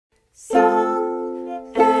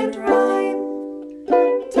Song and rhyme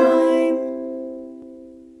time.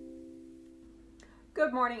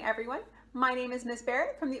 Good morning, everyone. My name is Miss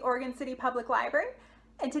Barratt from the Oregon City Public Library,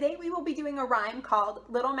 and today we will be doing a rhyme called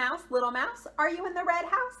Little Mouse, Are You in the Red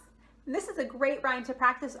House? And this is a great rhyme to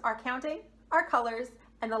practice our counting, our colors,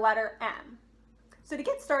 and the letter M. So to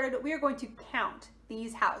get started, we are going to count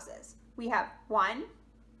these houses. We have 1,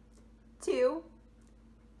 2,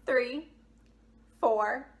 3,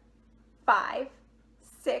 4, 5,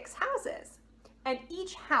 6 houses, and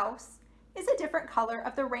each house is a different color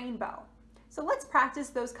of the rainbow. So let's practice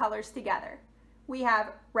those colors together. We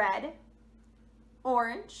have red,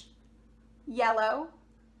 orange, yellow,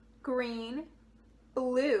 green,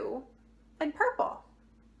 blue, and purple.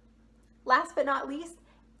 Last but not least,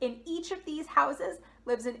 in each of these houses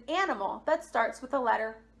lives an animal that starts with the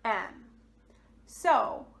letter M.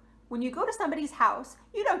 So when you go to somebody's house,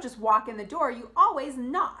 you don't just walk in the door, you always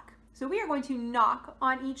knock. So we are going to knock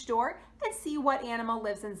on each door and see what animal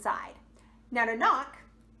lives inside. Now to knock,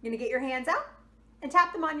 you're going to get your hands out and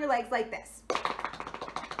tap them on your legs like this.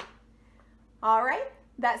 All right,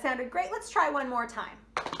 that sounded great. Let's try one more time.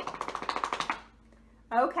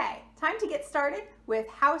 Okay, time to get started with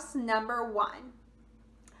house number 1.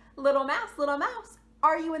 Little mouse,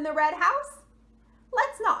 are you in the red house?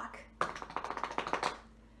 Let's knock.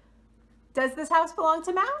 Does this house belong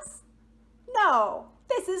to Mouse? No,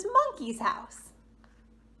 this is Monkey's house.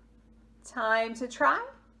 Time to try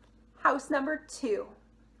house number 2.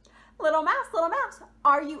 Little mouse,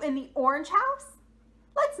 are you in the orange house?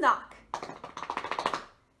 Let's knock.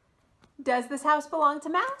 Does this house belong to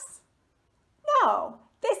Mouse? No,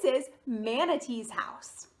 this is Manatee's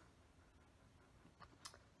house.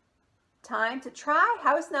 Time to try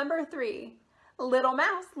house number 3. Little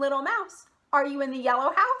mouse, are you in the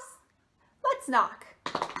yellow house? Let's knock.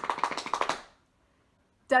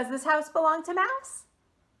 Does this house belong to Mouse?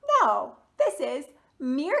 No, this is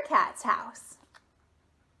Meerkat's house.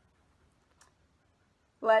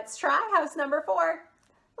 Let's try house number 4.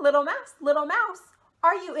 Little mouse,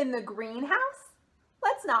 are you in the green house?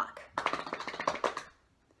 Let's knock.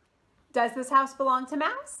 Does this house belong to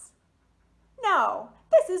Mouse? No,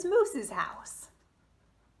 this is Moose's house.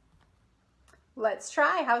 Let's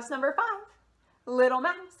try house number 5. Little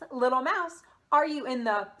mouse, are you in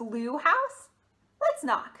the blue house? Let's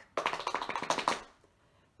knock.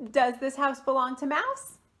 Does this house belong to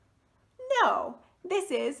Mouse? No,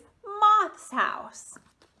 this is Moth's house.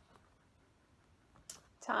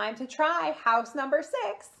 Time to try house number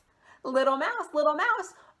 6. Little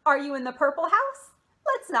mouse, are you in the purple house?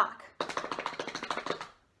 Let's knock.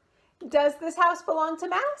 Does this house belong to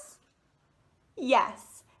Mouse?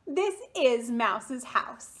 Yes, this is Mouse's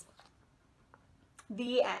house.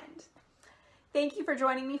 The end. Thank you for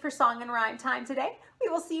joining me for Song and Rhyme Time today. We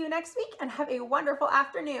will see you next week and have a wonderful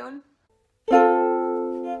afternoon.